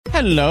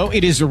Hello,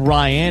 it is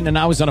Ryan, and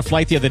I was on a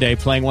flight the other day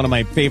playing one of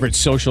my favorite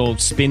social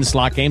spin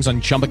slot games on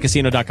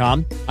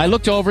ChumbaCasino.com. I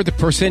looked over at the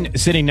person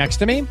sitting next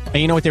to me, and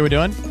you know what they were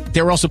doing?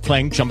 They were also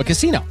playing Chumba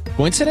Casino.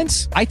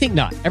 Coincidence? I think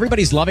not.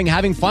 Everybody's loving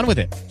having fun with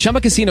it.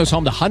 Chumba Casino is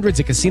home to hundreds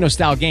of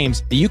casino-style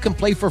games that you can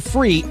play for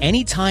free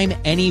anytime,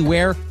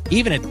 anywhere,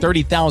 even at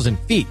 30,000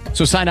 feet.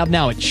 So sign up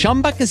now at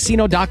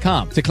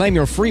ChumbaCasino.com to claim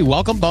your free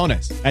welcome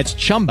bonus. That's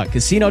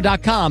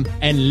ChumbaCasino.com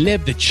and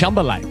live the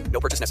Chumba life.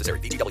 No purchase necessary.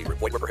 VGW.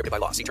 Void where prohibited by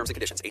law. See terms and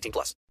conditions. 18+.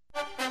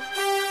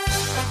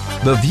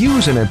 The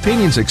views and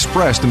opinions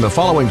expressed in the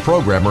following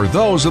program are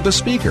those of the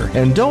speaker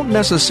and don't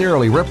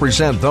necessarily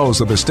represent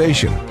those of the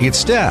station, its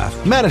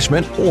staff,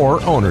 management,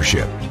 or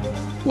ownership.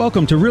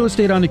 Welcome to Real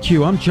Estate on the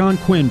Q. I'm John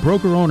Quinn,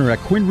 broker-owner at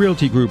Quinn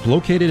Realty Group,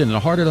 located in the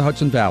heart of the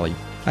Hudson Valley.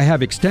 I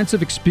have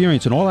extensive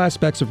experience in all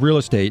aspects of real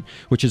estate,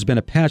 which has been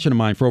a passion of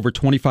mine for over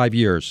 25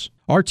 years.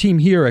 Our team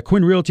here at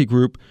Quinn Realty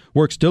Group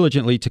works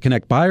diligently to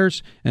connect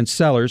buyers and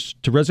sellers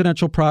to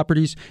residential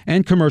properties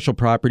and commercial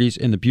properties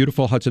in the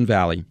beautiful Hudson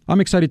Valley. I'm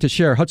excited to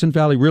share Hudson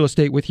Valley real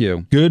estate with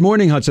you. Good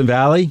morning, Hudson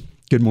Valley.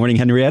 Good morning,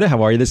 Henrietta.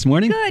 How are you this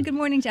morning? Good. Good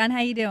morning, John.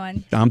 How you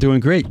doing? I'm doing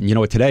great. You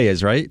know what today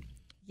is, right?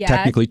 Yeah.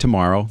 Technically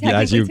tomorrow.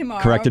 As you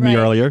corrected me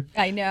earlier.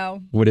 I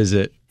know. What is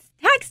it?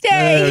 Tax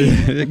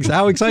day!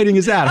 How exciting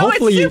is that?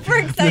 Hopefully it's super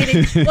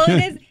exciting. Well,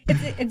 it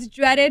is. It's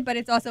dreaded, but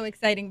it's also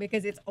exciting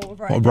because it's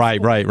over.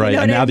 Right. You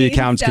know and now the mean?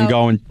 accountants can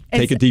go and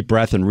take a deep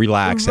breath and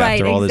relax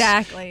after all this.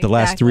 The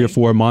last 3 or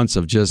 4 months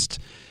of just...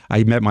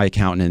 I met my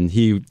accountant,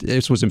 and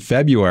this was in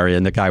February,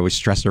 and the guy was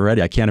stressed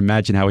already. I can't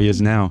imagine how he is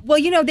now. Well,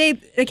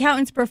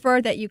 accountants prefer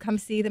that you come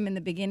see them in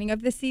the beginning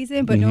of the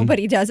season, but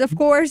nobody does, of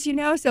course,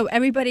 so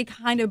everybody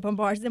kind of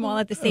bombards them all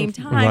at the same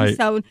time. Right.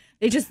 So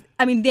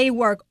they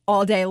work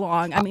all day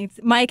long.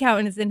 My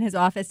accountant is in his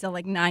office till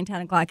like 9,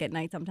 10 o'clock at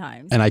night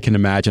sometimes. And I can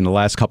imagine the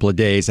last couple of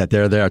days that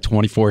they're there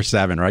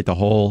 24/7, right?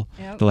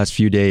 The last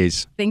few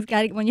days.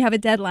 When you have a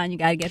deadline, you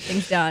got to get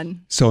things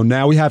done. So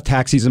now we have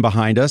tax season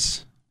behind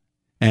us.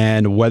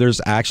 And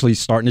weather's actually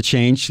starting to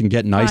change and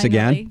get nice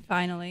again.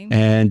 Finally.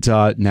 And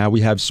now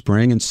we have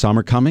spring and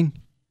summer coming.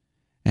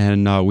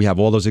 And we have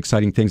all those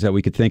exciting things that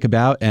we could think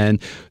about. And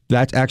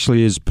that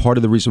actually is part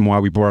of the reason why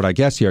we brought our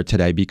guests here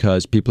today,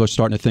 because people are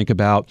starting to think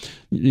about,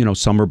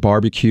 summer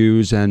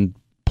barbecues and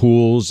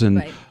pools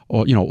and,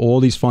 all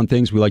these fun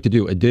things we like to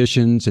do,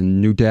 additions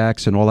and new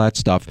decks and all that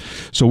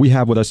stuff. So we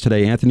have with us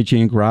today Anthony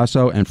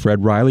Giangrasso and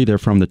Fred Riley. They're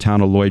from the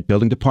Town of Lloyd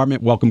Building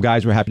Department. Welcome,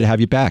 guys. We're happy to have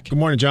you back. Good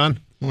morning, John.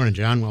 Good morning,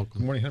 John. Welcome.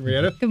 Good morning,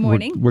 Henrietta. Good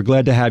morning. We're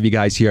glad to have you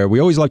guys here. We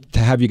always like to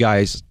have you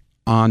guys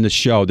on the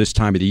show this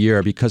time of the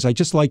year because I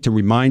just like to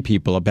remind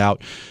people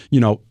about,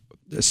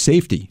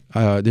 safety.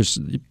 There's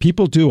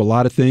people do a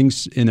lot of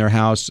things in their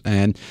house,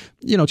 and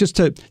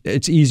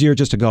it's easier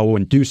just to go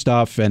and do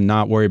stuff and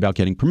not worry about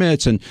getting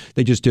permits, and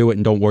they just do it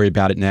and don't worry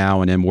about it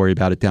now and then worry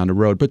about it down the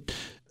road. But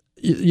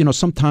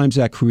sometimes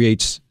that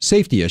creates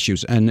safety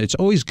issues, and it's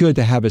always good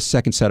to have a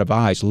second set of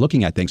eyes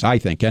looking at things, I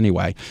think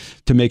anyway,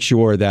 to make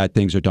sure that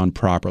things are done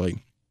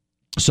properly.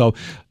 So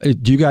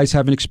do you guys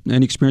have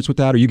any experience with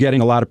that? Are you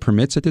getting a lot of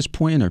permits at this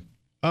point? Or?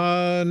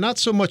 Not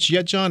so much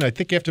yet, John. I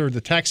think after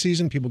the tax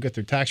season, people get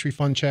their tax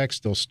refund checks.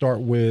 They'll start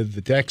with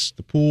the decks,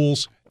 the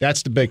pools.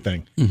 That's the big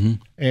thing. Mm-hmm.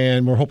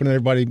 And we're hoping that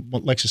everybody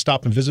likes to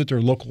stop and visit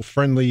their local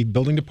friendly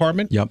building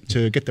department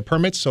to get the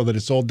permits so that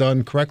it's all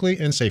done correctly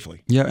and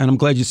safely. Yeah, and I'm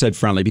glad you said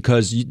friendly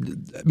because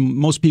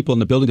most people in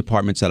the building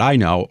departments that I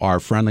know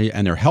are friendly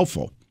and they're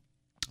helpful.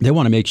 They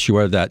want to make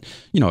sure that,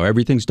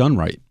 everything's done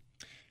right.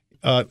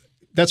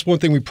 That's one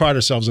thing we pride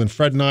ourselves in.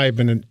 Fred and I have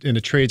been in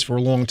the trades for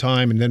a long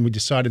time, and then we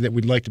decided that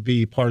we'd like to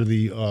be part of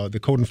the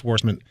code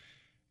enforcement.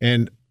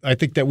 And I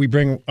think that we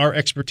bring our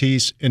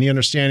expertise and the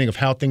understanding of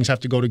how things have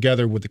to go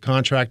together with the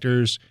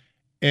contractors.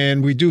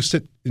 And we do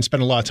sit and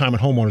spend a lot of time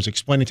with homeowners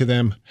explaining to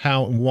them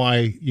how and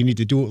why you need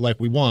to do it like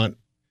we want.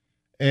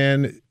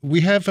 And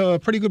we have a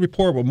pretty good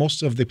rapport with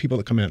most of the people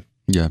that come in.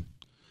 Yeah.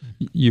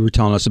 You were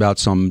telling us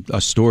about a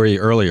story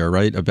earlier,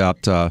 right?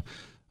 About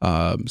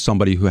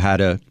somebody who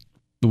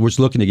was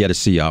looking to get a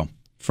CO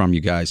from you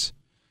guys.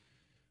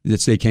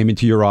 They came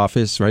into your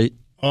office, right?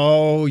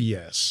 Oh,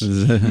 yes.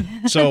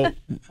 So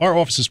our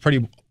office is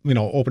pretty,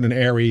 open and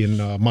airy,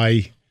 and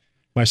my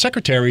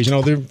secretaries,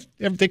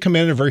 they come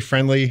in and are very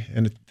friendly,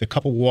 and the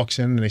couple walks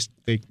in, and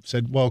they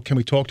said, well, can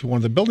we talk to one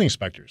of the building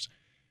inspectors?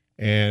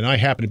 And I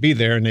happened to be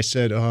there, and they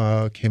said,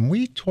 can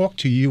we talk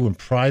to you in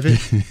private?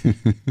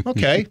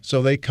 Okay.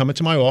 So they come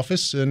into my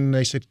office, and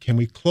they said, can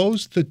we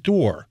close the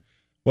door?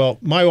 Well,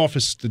 my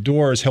office, the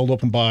door is held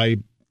open by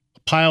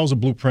piles of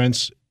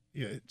blueprints.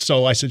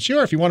 So I said,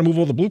 sure, if you want to move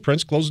all the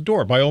blueprints, close the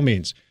door, by all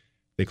means.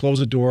 They close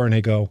the door and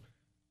they go,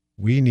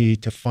 we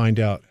need to find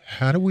out,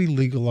 how do we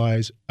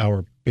legalize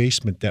our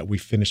basement that we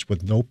finished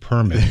with no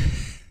permit?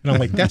 And I'm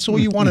like, that's all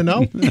you want to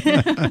know?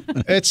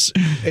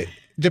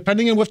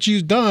 Depending on what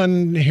you've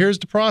done, here's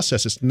the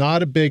process. It's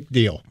not a big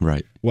deal.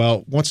 Right.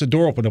 Well, once the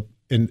door opened up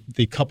and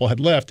the couple had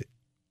left,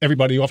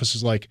 everybody in the office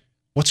is like,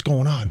 what's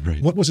going on?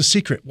 Right. What was a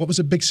secret? What was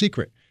a big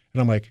secret?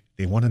 And I'm like,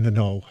 they wanted to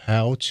know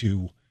how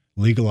to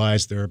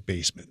legalize their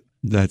basement.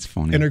 That's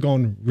funny. And they're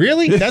going,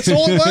 really? That's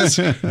all it was?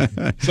 So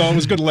it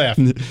was a good laugh.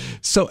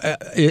 So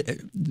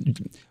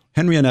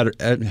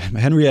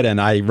Henrietta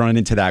and I run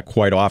into that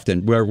quite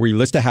often, where we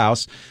list a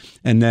house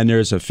and then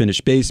there's a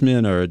finished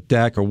basement or a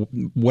deck or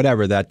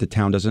whatever that the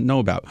town doesn't know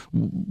about.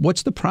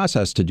 What's the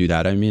process to do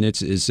that? I mean,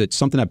 is it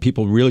something that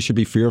people really should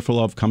be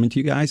fearful of coming to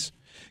you guys?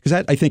 Because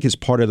that, I think, is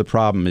part of the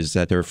problem, is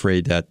that they're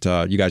afraid that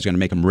you guys are going to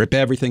make them rip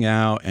everything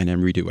out and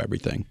then redo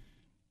everything.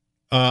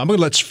 I'm going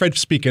to let Fred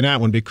speak in that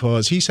one,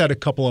 because he's had a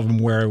couple of them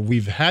where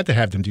we've had to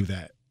have them do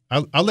that.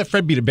 I'll let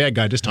Fred be the bad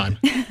guy this time.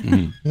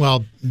 Mm-hmm.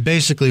 Well,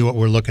 basically what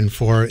we're looking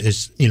for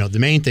is, the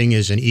main thing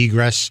is an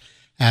egress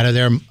out of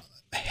there.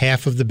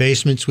 Half of the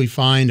basements we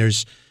find,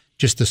 there's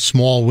just a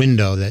small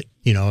window that,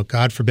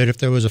 God forbid if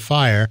there was a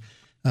fire,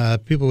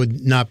 people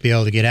would not be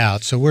able to get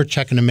out. So we're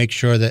checking to make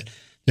sure that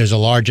there's a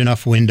large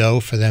enough window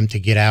for them to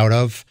get out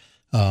of,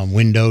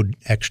 window,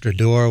 extra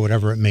door,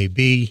 whatever it may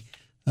be,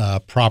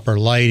 proper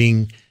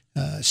lighting.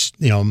 A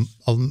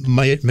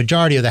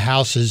majority of the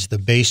houses, the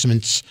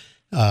basements,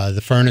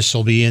 the furnace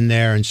will be in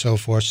there and so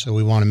forth. So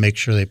we want to make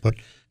sure they put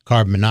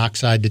carbon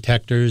monoxide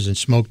detectors and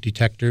smoke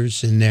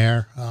detectors in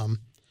there,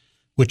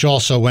 which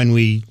also when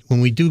we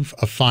do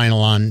a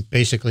final on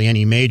basically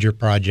any major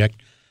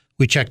project,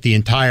 we check the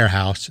entire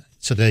house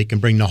so they can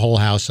bring the whole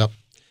house up,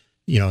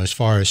 as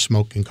far as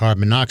smoke and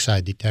carbon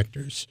monoxide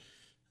detectors.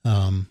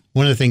 One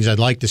of the things I'd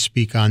like to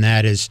speak on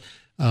that is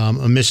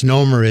a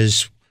misnomer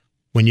is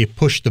when you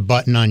push the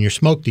button on your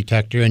smoke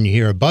detector and you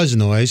hear a buzz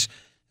noise,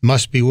 it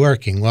must be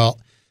working. Well,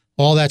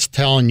 all that's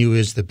telling you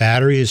is the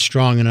battery is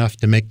strong enough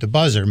to make the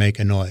buzzer make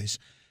a noise.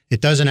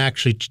 It doesn't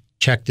actually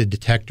check the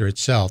detector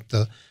itself.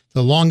 The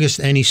longest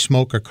any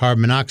smoke or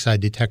carbon monoxide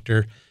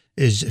detector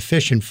is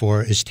efficient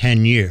for is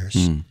 10 years.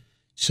 Mm.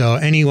 So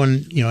any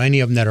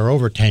of them that are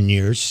over 10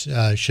 years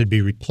should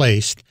be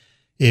replaced.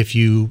 If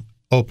you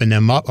open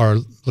them up or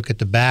look at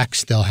the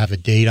backs, they'll have a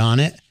date on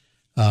it.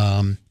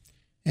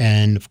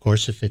 And, of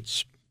course, if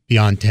it's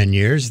beyond 10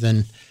 years,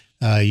 then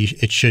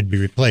it should be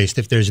replaced.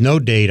 If there's no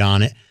date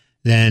on it,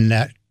 then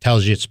that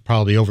tells you it's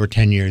probably over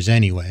 10 years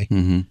anyway.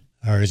 Mm-hmm.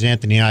 Or as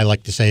Anthony and I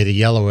like to say, the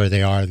yellower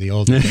they are, the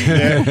older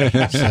they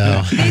are.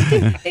 So,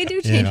 they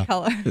do change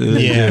color.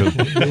 Yeah,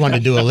 we want to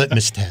do a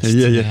litmus test.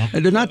 Yeah.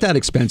 And they're not that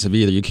expensive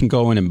either. You can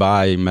go in and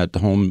buy them at the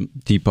Home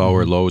Depot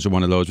or Lowe's or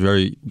one of those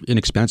very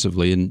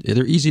inexpensively, and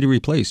they're easy to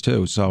replace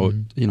too. So,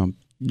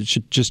 you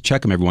should just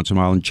check them every once in a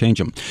while and change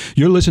them.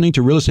 You're listening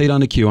to Real Estate on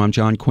the Q. I'm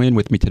John Quinn.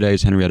 With me today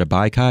is Henrietta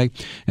Baikai,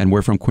 and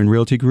we're from Quinn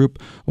Realty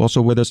Group.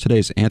 Also with us today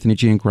is Anthony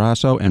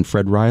Giangrasso and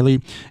Fred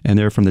Riley, and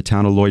they're from the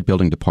Town of Lloyd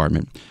Building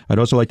Department. I'd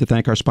also like to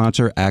thank our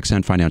sponsor,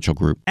 Accent Financial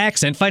Group.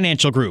 Accent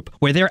Financial Group,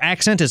 where their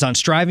accent is on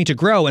striving to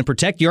grow and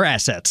protect your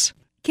assets.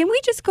 Can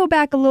we just go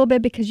back a little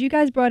bit, because you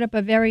guys brought up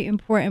a very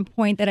important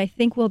point that I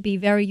think will be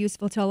very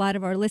useful to a lot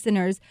of our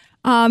listeners.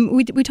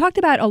 We talked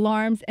about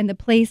alarms and the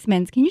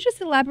placements. Can you just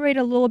elaborate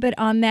a little bit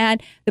on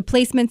that, the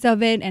placements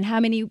of it, and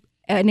how many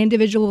an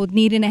individual would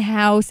need in a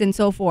house and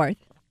so forth?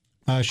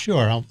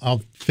 Sure.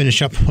 I'll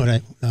finish up what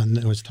I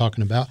was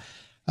talking about.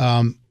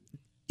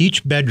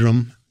 Each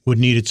bedroom would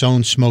need its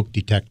own smoke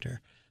detector,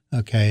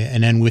 okay?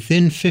 And then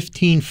within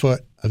 15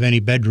 foot of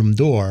any bedroom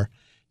door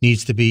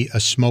needs to be a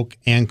smoke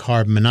and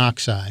carbon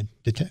monoxide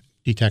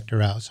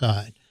detector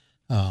outside,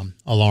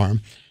 alarm.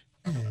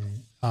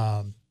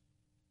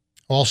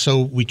 Also,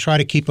 we try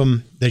to keep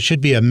them, there should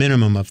be a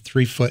minimum of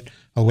 3 foot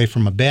away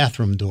from a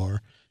bathroom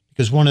door,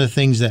 because one of the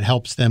things that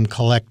helps them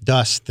collect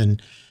dust and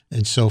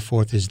so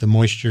forth is the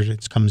moisture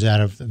that comes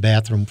out of the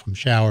bathroom from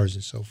showers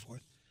and so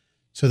forth.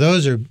 So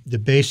those are the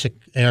basic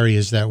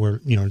areas that we're,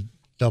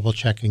 double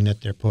checking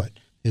that they're put.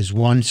 Is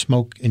one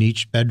smoke in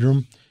each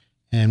bedroom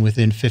and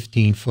within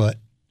 15 foot.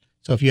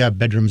 So if you have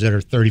bedrooms that are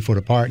 30 foot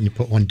apart and you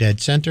put one dead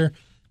center,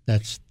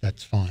 that's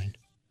fine.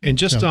 And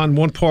just on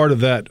one part of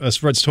that, as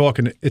Fred's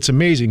talking, it's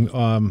amazing.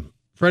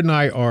 Fred and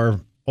I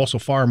are also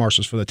fire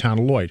marshals for the town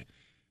of Lloyd.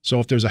 So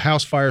if there's a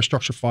house fire,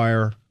 structure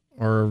fire,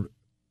 or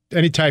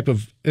any type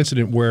of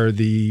incident where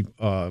the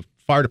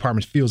fire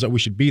department feels that we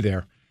should be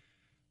there,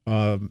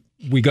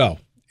 we go.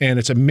 And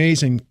it's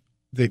amazing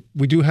that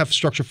we do have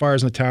structure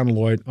fires in the town of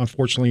Lloyd.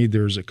 Unfortunately,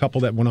 there's a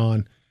couple that went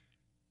on.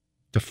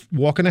 To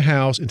walk in a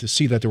house and to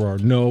see that there are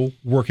no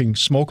working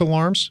smoke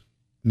alarms,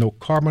 no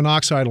carbon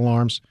monoxide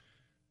alarms,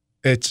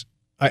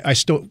 I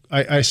still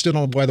don't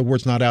know why the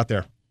word's not out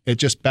there. It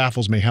just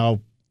baffles me how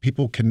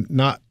people can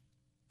not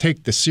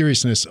take the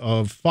seriousness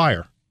of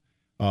fire.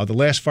 The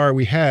last fire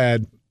we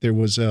had, it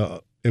was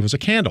a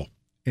candle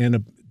in a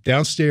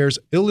downstairs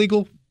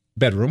illegal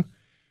bedroom.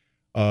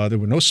 There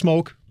were no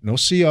smoke, no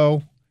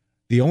CO.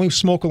 The only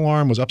smoke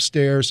alarm was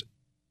upstairs,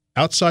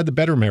 outside the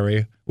bedroom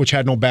area, which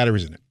had no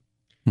batteries in it.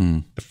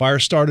 The fire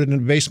started in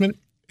the basement.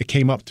 It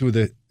came up through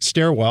the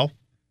stairwell.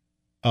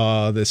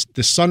 The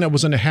son that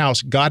was in the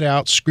house got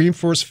out, screamed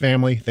for his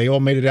family. They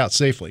all made it out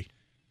safely.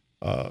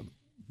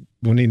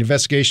 When the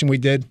investigation we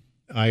did,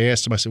 I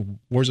asked him, I said,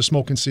 where's the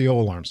smoke and CO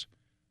alarms?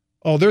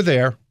 Oh, they're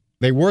there.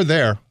 They were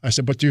there. I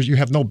said, but you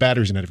have no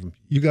batteries in any of them.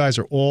 You guys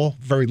are all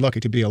very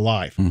lucky to be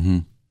alive. Mm-hmm.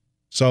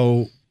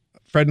 So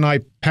Fred and I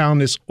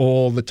pound this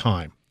all the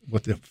time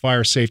with the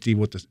fire safety,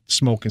 with the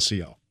smoke and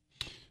CO.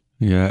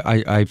 Yeah,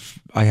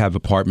 I have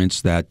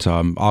apartments that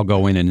I'll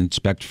go in and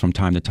inspect from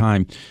time to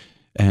time,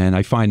 and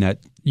I find that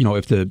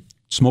if the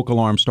smoke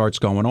alarm starts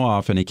going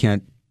off and they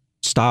can't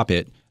stop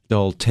it,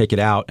 they'll take it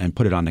out and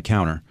put it on the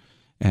counter,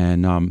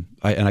 and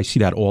I see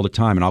that all the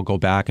time, and I'll go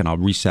back and I'll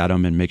reset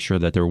them and make sure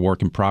that they're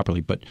working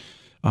properly. But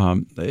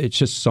it's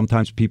just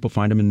sometimes people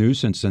find them a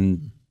nuisance,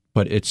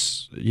 but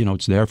it's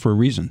it's there for a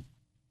reason.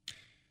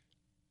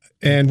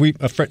 And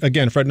Fred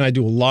and I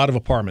do a lot of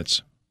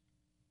apartments.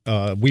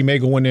 We may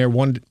go in there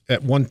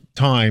at one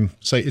time,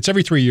 say it's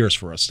every 3 years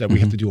for us that we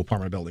have to do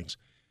apartment buildings.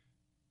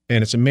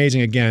 And it's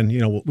amazing, again,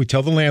 we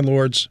tell the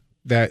landlords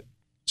that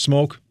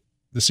smoke,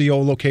 the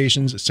CO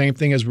locations, the same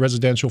thing as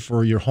residential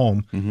for your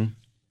home. Mm-hmm.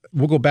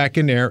 We'll go back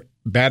in there,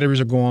 batteries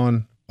are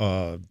gone,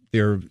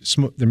 they're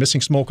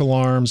missing smoke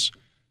alarms,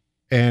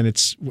 and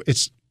it's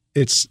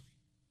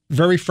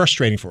very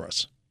frustrating for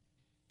us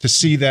to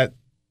see that,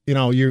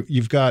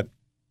 you've got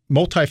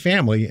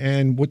multifamily,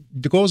 and what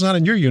goes on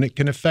in your unit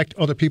can affect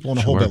other people in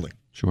the whole building.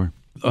 Sure.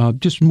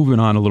 Just moving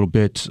on a little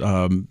bit,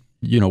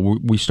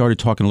 we started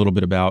talking a little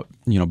bit about,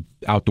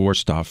 outdoor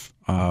stuff,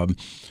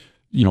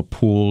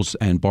 pools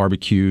and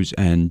barbecues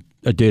and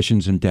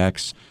additions and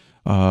decks.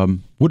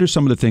 What are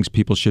some of the things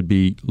people should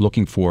be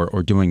looking for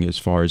or doing as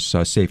far as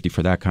safety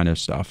for that kind of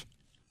stuff?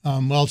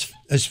 Well,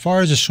 as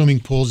far as the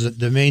swimming pools,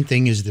 the main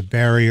thing is the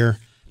barrier.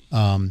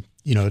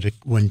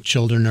 When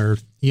children are,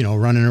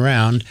 running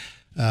around,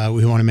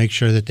 we want to make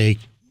sure that they,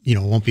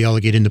 won't be able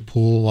to get in the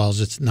pool while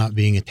it's not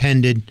being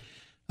attended.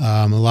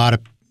 A lot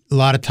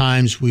of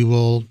times we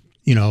will,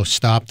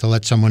 stop to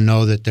let someone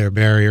know that their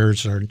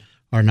barriers are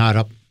not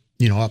up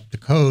the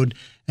code,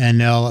 and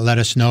they'll let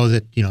us know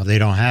that they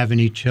don't have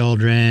any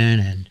children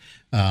and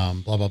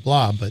blah blah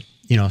blah. But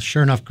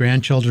sure enough,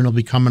 grandchildren will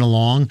be coming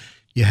along.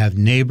 You have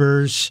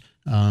neighbors.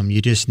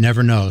 You just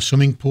never know.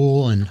 Swimming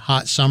pool and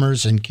hot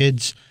summers and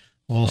kids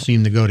all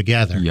seem to go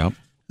together. Yep.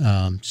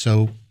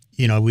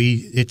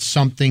 It's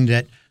something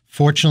that,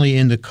 fortunately,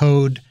 in the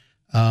code,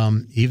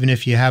 even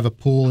if you have a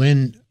pool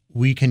in,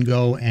 we can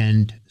go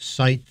and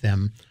cite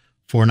them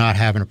for not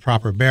having a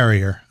proper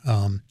barrier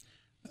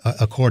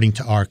according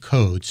to our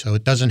code. So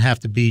it doesn't have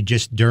to be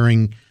just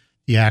during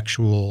the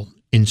actual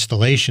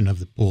installation of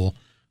the pool.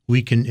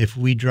 We can, if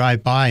we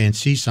drive by and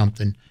see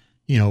something,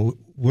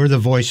 we're the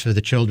voice for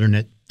the children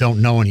that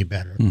don't know any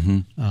better.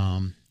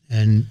 Mm-hmm.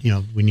 And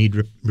we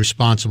need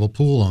responsible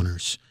pool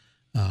owners,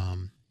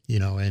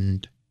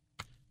 and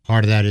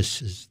part of that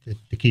is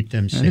to keep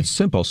them safe. And it's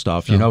simple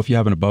stuff. If you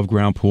have an above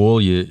ground pool,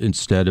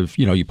 instead of,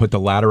 you put the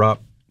ladder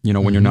up,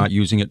 when you're not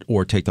using it,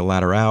 or take the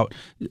ladder out,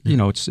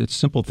 it's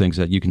simple things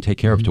that you can take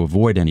care of to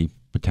avoid any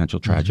potential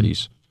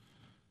tragedies.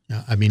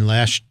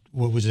 Last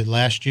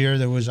year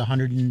there was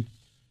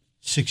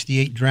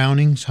 168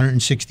 drownings,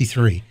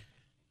 163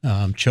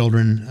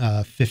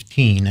 children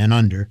 15 and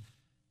under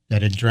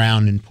that had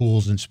drowned in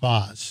pools and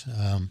spas.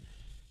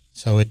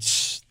 So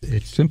it's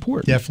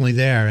important, definitely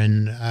there.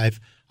 And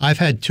I've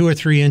had 2 or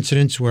 3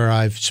 incidents where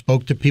I've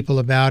spoke to people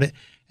about it,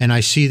 and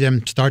I see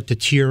them start to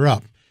tear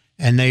up,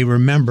 and they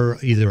remember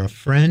either a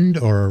friend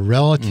or a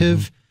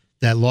relative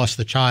that lost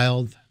a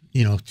child,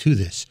 to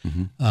this.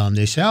 Mm-hmm.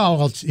 They say, "Oh,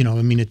 well,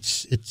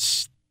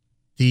 it's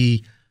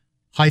the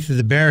height of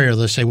the barrier."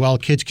 They'll say, "Well,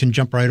 kids can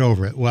jump right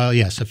over it." Well,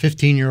 yes, a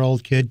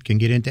 15-year-old kid can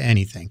get into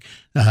anything,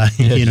 but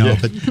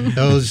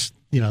those,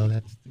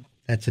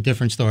 that's a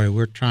different story.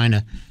 We're trying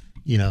to,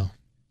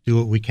 do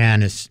what we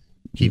can is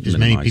keep as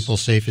many people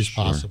safe as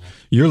possible.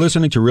 You're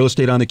listening to Real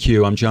Estate on the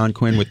Q. I'm John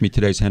Quinn. With me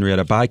today is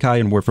Henrietta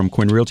Baikai, and we're from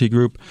Quinn Realty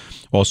Group.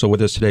 Also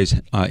with us today is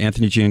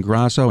Anthony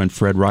Giangrasso and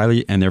Fred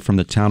Riley, and they're from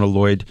the Town of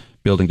Lloyd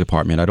Building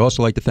Department. I'd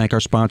also like to thank our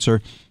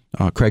sponsor,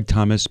 Craig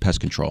Thomas Pest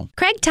Control.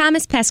 Craig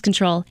Thomas Pest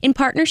Control, in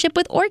partnership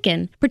with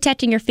Orkin,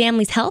 protecting your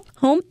family's health,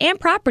 home, and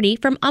property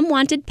from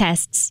unwanted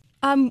pests.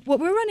 What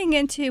we're running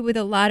into with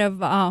a lot of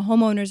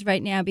homeowners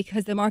right now,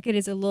 because the market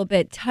is a little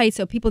bit tight,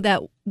 so people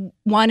that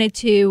wanted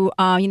to,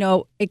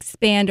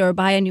 expand or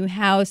buy a new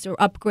house or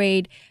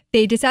upgrade,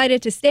 they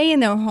decided to stay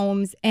in their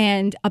homes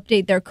and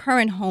update their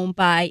current home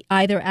by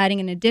either adding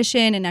an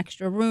addition, an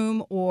extra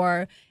room,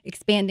 or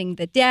expanding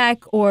the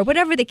deck, or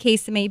whatever the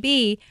case may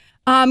be.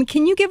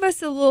 Can you give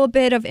us a little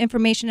bit of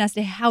information as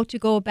to how to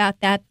go about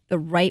that the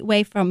right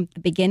way from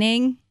the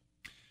beginning?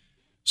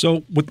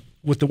 So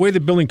with the way the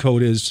building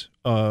code is,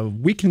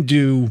 we can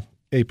do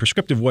a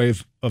prescriptive way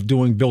of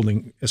doing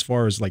building as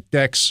far as like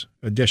decks,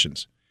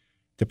 additions.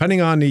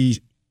 Depending on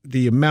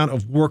the amount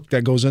of work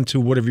that goes into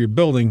whatever you're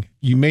building,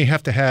 you may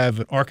have to have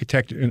an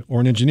architect or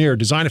an engineer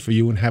design it for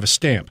you and have a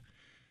stamp.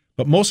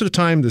 But most of the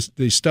time,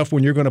 the stuff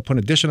when you're going to put an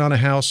addition on a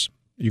house,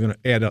 you're going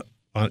to add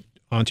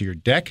onto your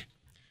deck,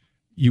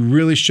 you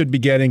really should be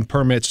getting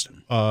permits.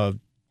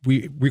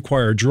 We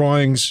require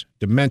drawings,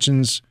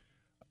 dimensions,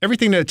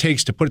 everything that it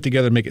takes to put it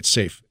together and make it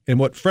safe. And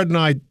what Fred and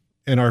I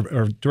and our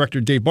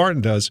director, Dave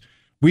Barton, does,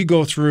 we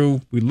go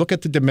through, we look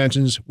at the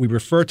dimensions, we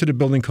refer to the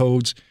building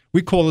codes.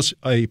 We call this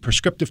a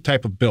prescriptive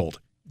type of build,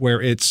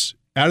 where it's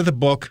out of the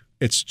book,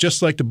 it's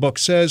just like the book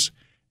says,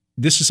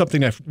 this is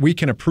something that we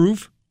can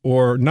approve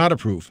or not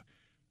approve.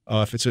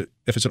 If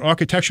it's an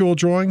architectural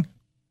drawing,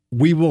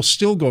 we will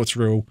still go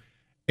through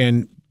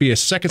and be a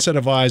second set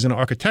of eyes in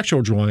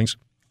architectural drawings,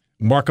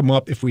 mark them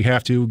up if we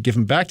have to, give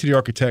them back to the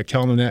architect,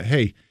 telling them that,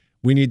 hey,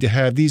 we need to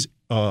have these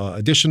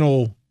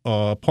additional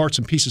parts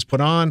and pieces put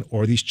on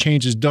or these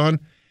changes done.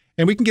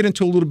 And we can get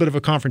into a little bit of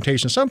a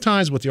confrontation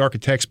sometimes with the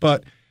architects,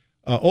 but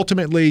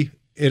ultimately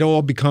it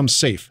all becomes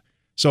safe.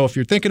 So if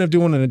you're thinking of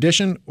doing an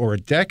addition or a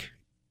deck,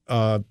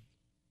 come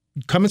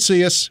and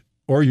see us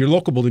or your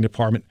local building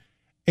department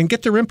and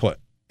get their input.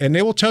 And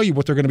they will tell you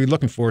what they're going to be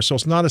looking for. So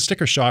it's not a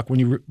sticker shock when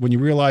you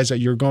realize that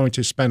you're going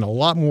to spend a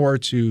lot more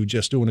to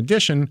just do an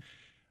addition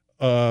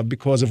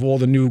because of all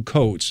the new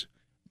codes.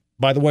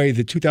 By the way,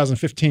 the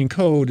 2015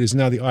 code is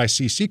now the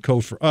ICC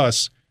code for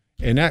us,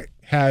 and that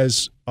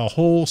has a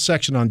whole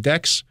section on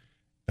decks,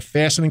 the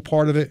fastening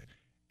part of it,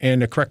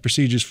 and the correct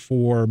procedures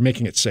for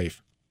making it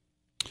safe.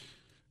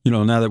 You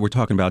know, now that we're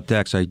talking about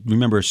decks, I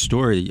remember a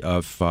story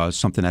of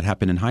something that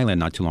happened in Highland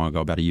not too long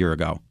ago, about a year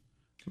ago,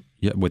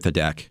 with a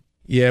deck.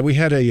 Yeah, we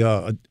had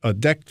a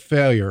deck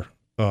failure,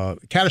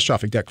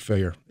 catastrophic deck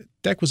failure. The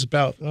deck was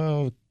about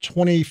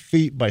 20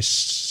 feet by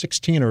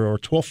 16 or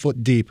 12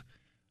 foot deep,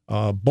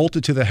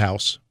 bolted to the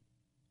house.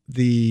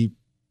 The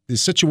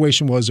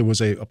situation was there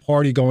was a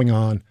party going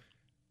on.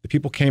 The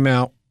people came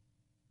out,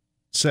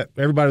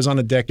 everybody was on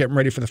the deck getting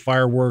ready for the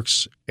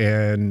fireworks,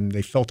 and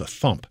they felt a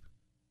thump.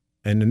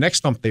 And the next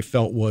thump they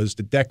felt was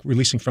the deck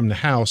releasing from the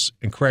house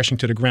and crashing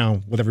to the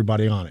ground with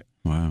everybody on it.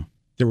 Wow.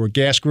 There were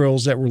gas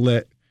grills that were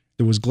lit.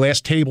 There was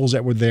glass tables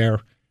that were there.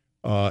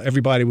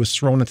 Everybody was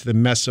thrown into the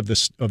mess of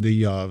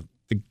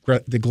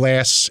the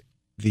glass,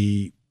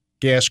 the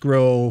gas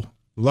grill.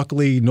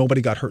 Luckily,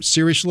 nobody got hurt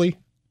seriously,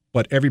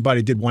 but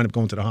everybody did wind up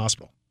going to the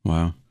hospital.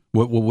 Wow.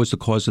 What was the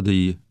cause of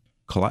the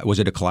collapse? Was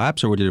it a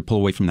collapse, or did it pull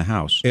away from the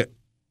house?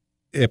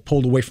 It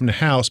pulled away from the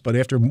house, but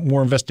after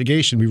more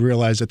investigation, we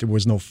realized that there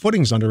was no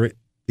footings under it.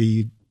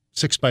 The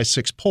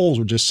 6x6 poles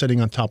were just sitting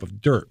on top of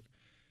dirt.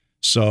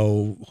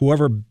 So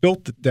whoever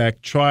built the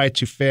deck tried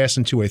to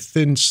fasten to a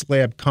thin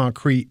slab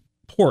concrete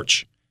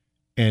porch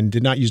and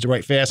did not use the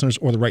right fasteners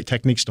or the right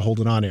techniques to hold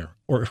it on there,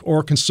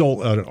 or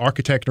consult an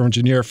architect or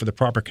engineer for the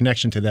proper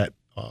connection to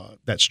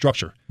that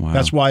structure. Wow.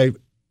 That's why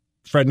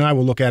Fred and I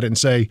will look at it and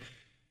say,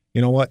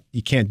 you know what,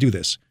 you can't do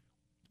this.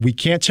 We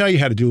can't tell you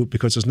how to do it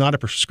because it's not a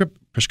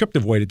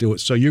prescriptive way to do it.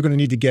 So you're going to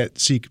need to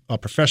seek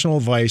professional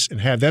advice and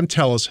have them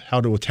tell us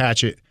how to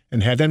attach it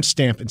and have them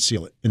stamp and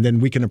seal it, and then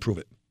we can approve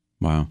it.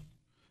 Wow.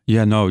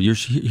 Yeah, no, you're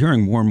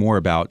hearing more and more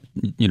about,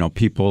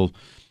 people,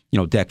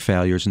 deck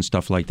failures and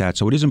stuff like that.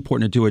 So it is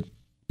important to do it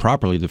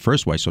properly the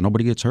first way so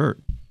nobody gets hurt.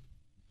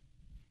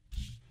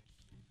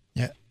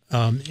 Yeah.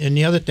 And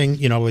the other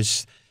thing,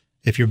 is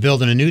if you're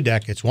building a new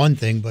deck, it's one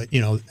thing, but,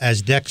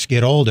 as decks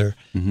get older,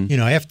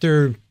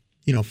 after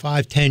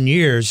 5-10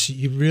 years,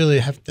 you really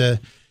have to,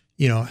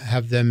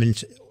 have them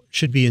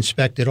should be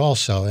inspected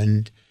also.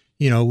 And,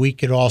 we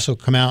could also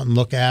come out and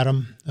look at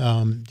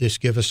them,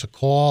 just give us a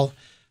call,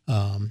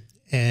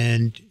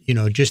 and,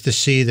 just to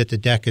see that the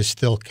deck is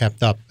still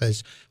kept up.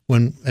 As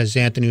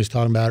Anthony was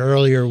talking about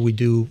earlier, we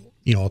do,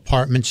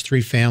 apartments,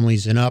 3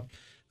 families and up.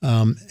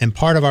 And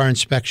part of our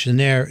inspection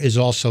there is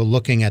also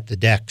looking at the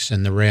decks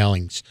and the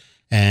railings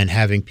and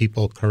having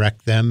people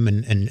correct them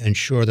and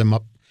shore them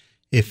up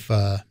if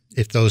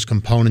those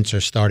components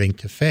are starting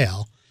to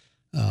fail.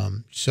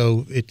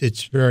 So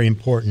it's very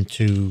important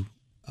to,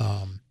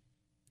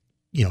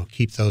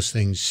 keep those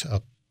things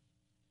up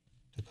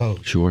to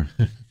code. Sure.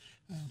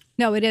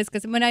 No, it is,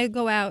 because when I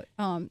go out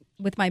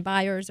with my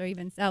buyers or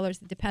even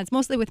sellers, it depends.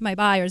 Mostly with my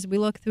buyers, we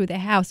look through the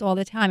house all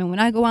the time. And when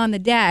I go on the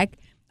deck,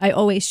 I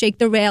always shake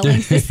the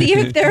railings to see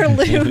if they're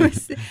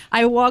loose.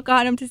 I walk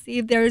on them to see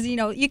if there's,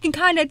 you can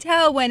kind of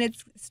tell when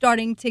it's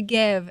starting to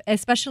give,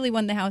 especially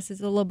when the house is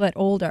a little bit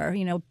older,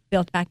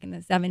 built back in the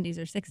 70s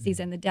or 60s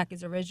and the deck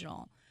is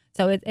original.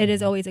 So it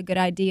is always a good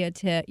idea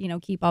to,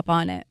 keep up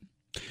on it.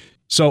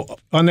 So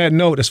on that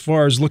note, as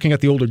far as looking at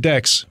the older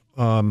decks,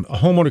 a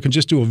homeowner can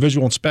just do a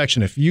visual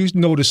inspection. If you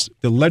notice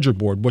the ledger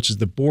board, which is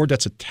the board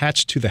that's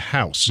attached to the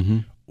house,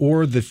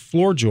 or the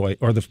floor joist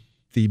or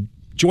the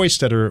joists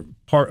that are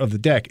part of the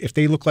deck, if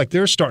they look like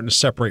they're starting to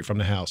separate from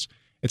the house,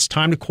 it's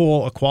time to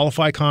call a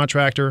qualified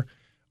contractor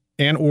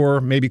and or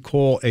maybe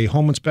call a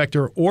home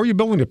inspector or your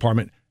building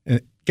department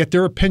and get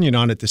their opinion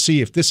on it to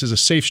see if this is a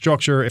safe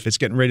structure, if it's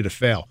getting ready to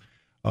fail.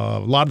 A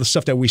lot of the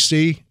stuff that we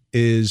see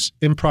is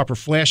improper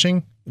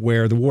flashing,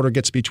 where the water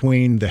gets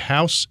between the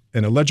house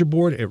and a ledger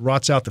board. It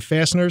rots out the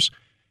fasteners,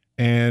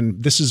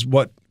 and this is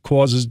what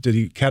causes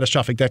the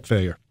catastrophic deck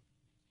failure.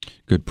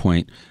 Good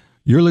point.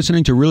 You're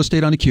listening to Real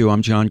Estate on the Q.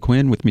 I'm John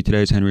Quinn. With me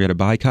today is Henrietta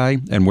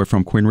Baikai, and we're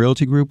from Quinn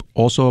Realty Group.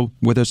 Also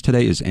with us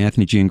today is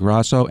Anthony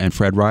Giangrasso and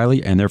Fred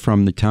Riley, and they're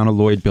from the Town of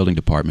Lloyd Building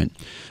Department.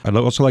 I'd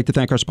also like to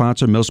thank our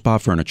sponsor,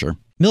 Millspa Furniture.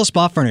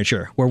 Millspa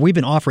Furniture, where we've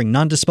been offering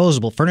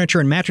non-disposable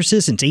furniture and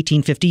mattresses since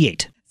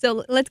 1858.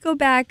 So let's go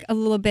back a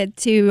little bit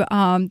to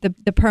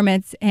the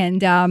permits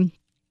and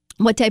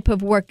what type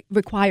of work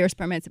requires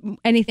permits,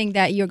 anything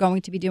that you're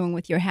going to be doing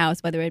with your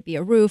house, whether it be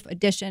a roof,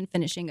 addition,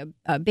 finishing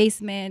a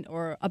basement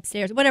or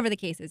upstairs, whatever the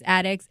case is,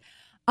 attics.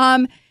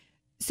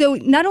 So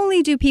not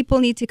only do people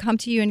need to come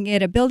to you and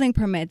get a building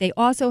permit, they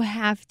also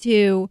have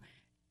to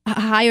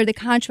hire the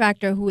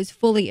contractor who is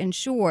fully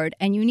insured,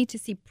 and you need to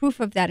see proof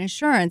of that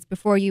insurance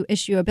before you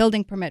issue a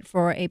building permit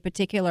for a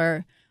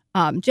particular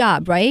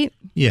job, right?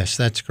 Yes,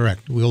 that's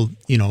correct. We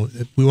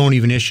won't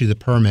even issue the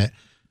permit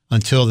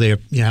until they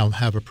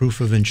have a proof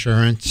of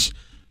insurance,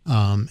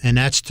 and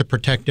that's to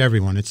protect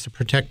everyone. It's to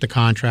protect the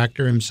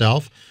contractor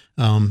himself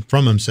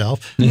from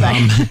himself,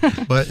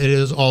 but it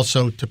is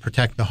also to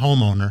protect the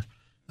homeowner.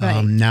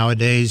 Right.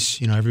 Nowadays,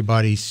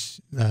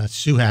 everybody's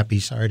sue happy.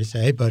 Sorry to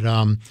say, but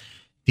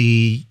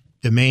the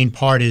main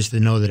part is to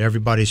know that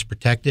everybody's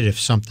protected. If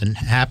something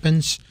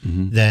happens,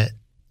 that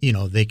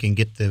they can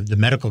get the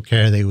medical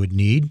care they would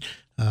need,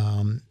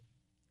 and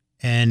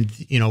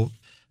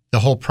the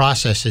whole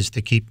process is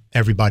to keep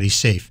everybody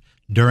safe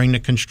during the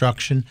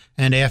construction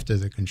and after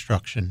the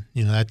construction.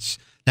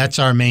 That's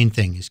our main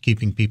thing, is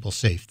keeping people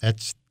safe.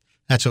 That's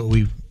what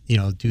we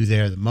do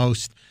there the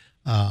most,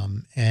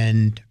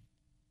 and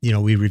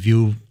we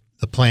review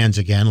the plans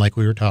again, like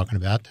we were talking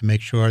about, to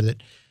make sure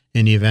that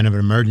in the event of an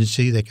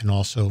emergency, they can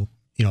also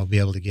be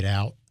able to get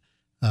out.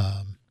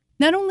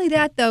 Not only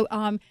that, though,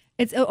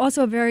 it's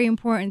also very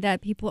important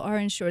that people are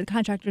insured,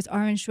 contractors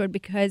are insured,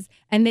 because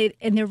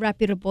they're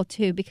reputable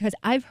too. Because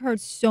I've heard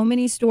so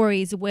many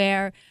stories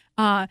where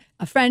a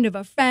friend of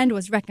a friend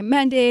was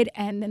recommended,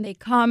 and then they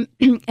come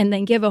and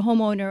then give a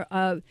homeowner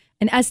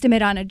an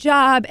estimate on a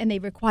job, and they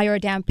require a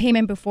down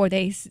payment before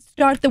they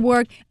start the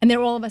work, and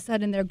they're all of a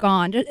sudden they're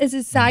gone. It's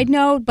a side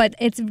note, but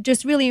it's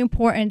just really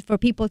important for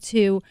people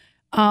to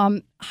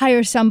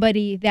hire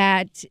somebody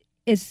that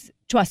is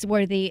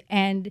trustworthy,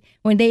 and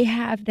when they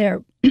have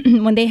their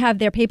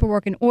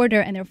paperwork in order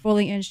and they're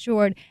fully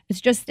insured, it's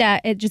just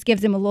that it just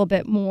gives them a little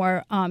bit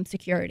more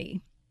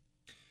security.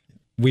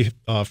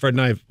 Fred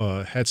and I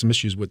have had some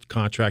issues with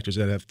contractors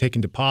that have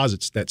taken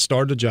deposits that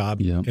started a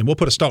job, and we'll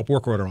put a stop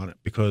work order on it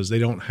because they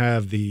don't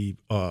have the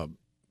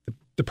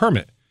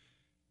permit.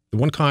 The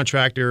one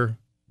contractor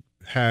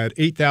had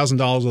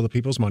 $8,000 of the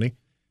people's money,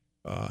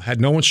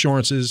 had no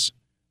insurances,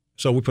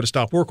 so we put a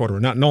stop work order,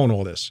 not knowing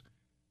all this.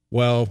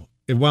 Well,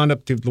 it wound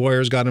up the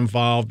lawyers got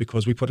involved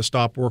because we put a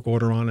stop work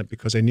order on it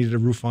because they needed a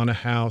roof on a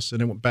house,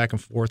 and it went back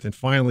and forth. And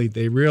finally,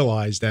 they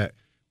realized that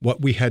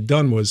what we had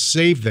done was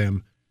save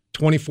them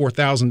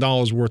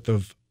 $24,000 worth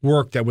of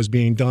work that was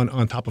being done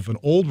on top of an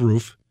old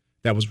roof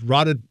that was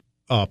rotted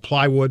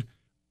plywood,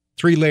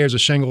 3 layers of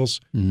shingles.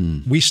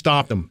 We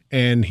stopped them,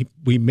 and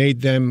we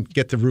made them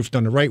get the roof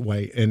done the right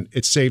way, and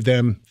it saved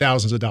them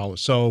thousands of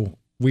dollars. So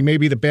we may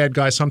be the bad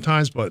guys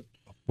sometimes, but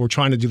we're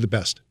trying to do the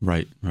best.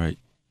 Right.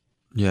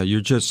 Yeah,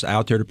 you're just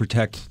out there to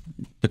protect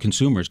the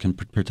consumers, can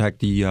protect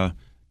the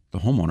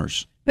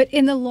homeowners. But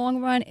in the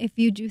long run, if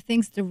you do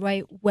things the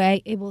right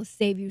way, it will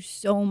save you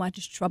so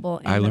much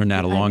trouble. I learned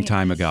that a long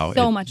time ago.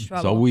 Much trouble.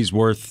 It's always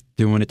worth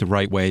doing it the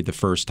right way the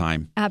first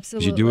time.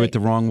 Absolutely. If you do it the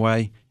wrong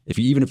way,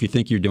 even if you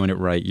think you're doing it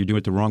right, you do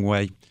it the wrong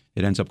way,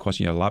 it ends up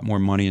costing you a lot more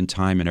money and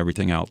time and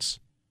everything else.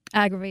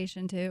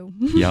 Aggravation, too.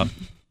 Yep.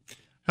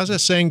 How's that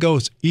saying go?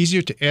 It's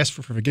easier to ask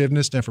for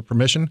forgiveness than for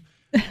permission.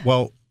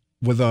 Well,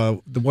 with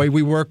the way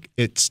we work,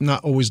 it's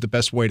not always the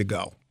best way to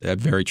go.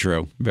 Very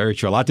true. Very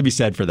true. A lot to be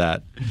said for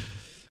that.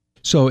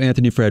 So,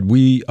 Anthony, Fred,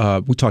 we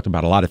talked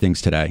about a lot of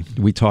things today.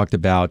 We talked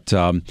about,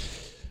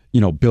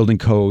 building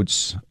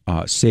codes,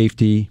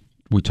 safety.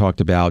 We talked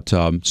about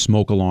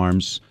smoke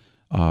alarms,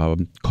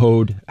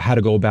 code, how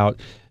to go about,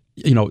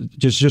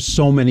 just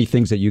so many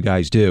things that you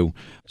guys do.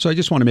 So I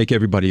just want to make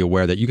everybody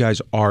aware that you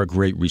guys are a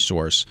great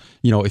resource.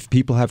 If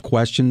people have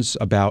questions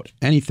about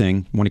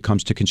anything when it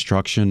comes to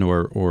construction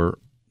or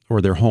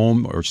their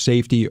home or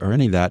safety or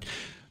any of that,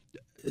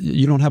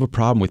 you don't have a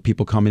problem with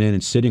people coming in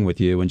and sitting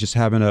with you and just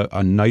having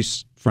a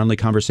nice, friendly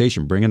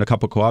conversation. Bring in a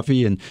cup of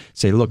coffee and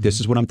say, look, this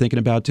is what I'm thinking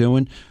about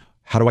doing.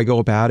 How do I go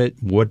about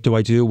it? What do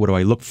I do? What do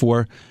I look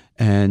for?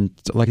 And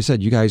like I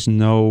said, you guys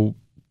know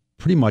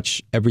pretty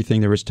much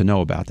everything there is to know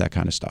about that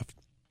kind of stuff.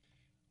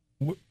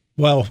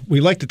 Well,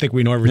 we like to think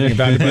we know everything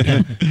about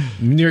it, but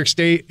New York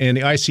State and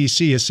the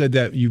ICC has said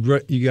that you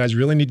guys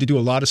really need to do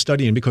a lot of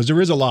studying because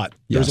there is a lot.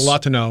 There's a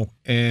lot to know,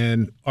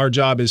 and our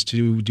job is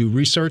to do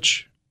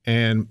research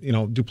and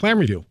do plan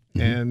review.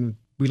 And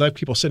we like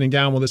people sitting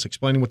down with us,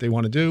 explaining what they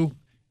want to do,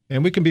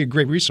 and we can be a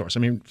great resource. I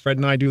mean, Fred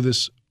and I do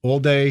this all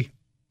day,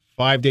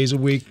 5 days a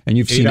week, and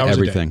you've seen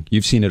everything. A day.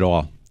 You've seen it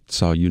all,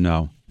 so you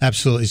know.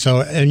 Absolutely.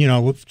 So,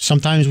 and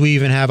sometimes we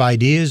even have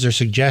ideas or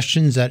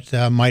suggestions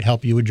that might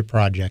help you with your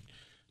project.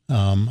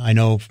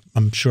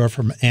 I'm sure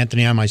from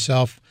Anthony and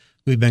myself,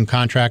 we've been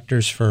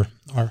contractors for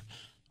our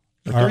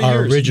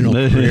original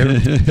career,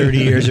 30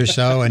 years or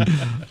so. And,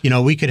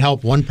 we could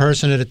help one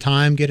person at a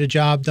time get a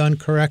job done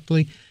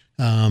correctly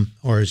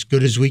or as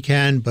good as we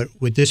can. But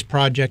with this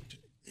project,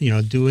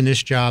 doing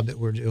this job that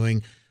we're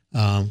doing,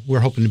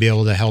 we're hoping to be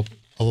able to help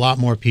a lot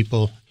more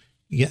people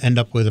end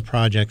up with the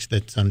projects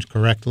that's done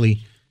correctly.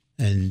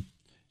 And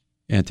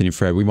Anthony and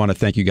Fred. We want to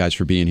thank you guys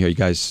for being here. You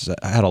guys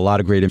had a lot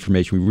of great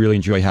information. We really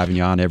enjoy having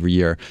you on every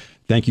year.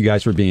 Thank you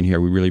guys for being here.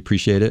 We really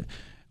appreciate it.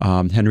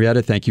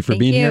 Henrietta, thank you for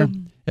being here.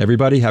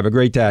 Everybody, have a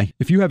great day.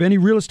 If you have any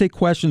real estate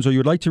questions or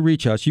you'd like to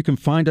reach us, you can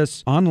find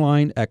us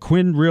online at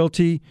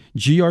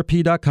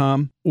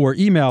QuinnRealtyGRP.com or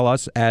email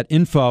us at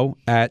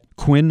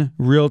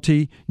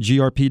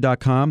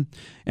info@QuinnRealtyGRP.com.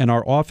 And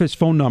our office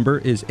phone number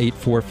is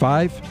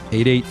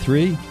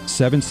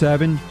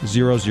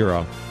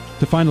 845-883-7700.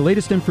 To find the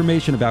latest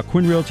information about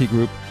Quinn Realty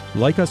Group,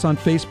 like us on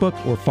Facebook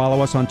or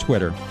follow us on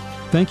Twitter.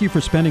 Thank you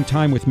for spending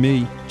time with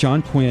me,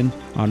 John Quinn,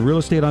 on Real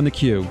Estate on the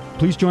Q.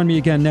 Please join me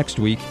again next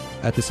week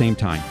at the same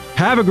time.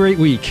 Have a great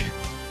week.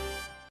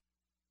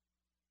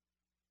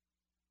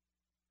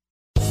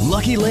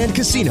 Lucky Land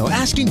Casino,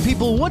 asking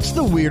people, what's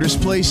the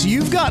weirdest place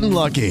you've gotten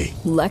lucky?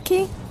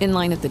 Lucky? In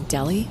line at the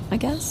deli, I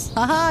guess?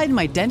 Aha, in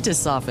my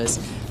dentist's office.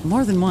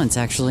 More than once,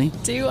 actually.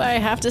 Do I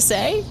have to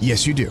say?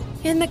 Yes, you do.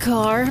 In the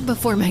car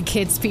before my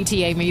kids'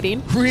 PTA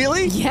meeting.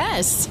 Really?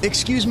 Yes.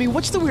 Excuse me,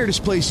 what's the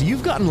weirdest place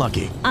you've gotten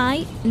lucky?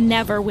 I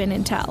never win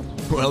and tell.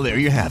 Well, there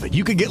you have it.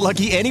 You can get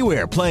lucky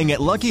anywhere, playing at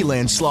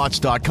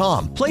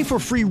LuckyLandSlots.com. Play for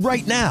free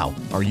right now.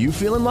 Are you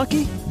feeling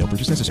lucky? No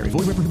purchase necessary.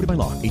 Void where prohibited by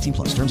law.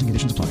 18+. Terms and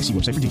conditions apply. See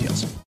website for details.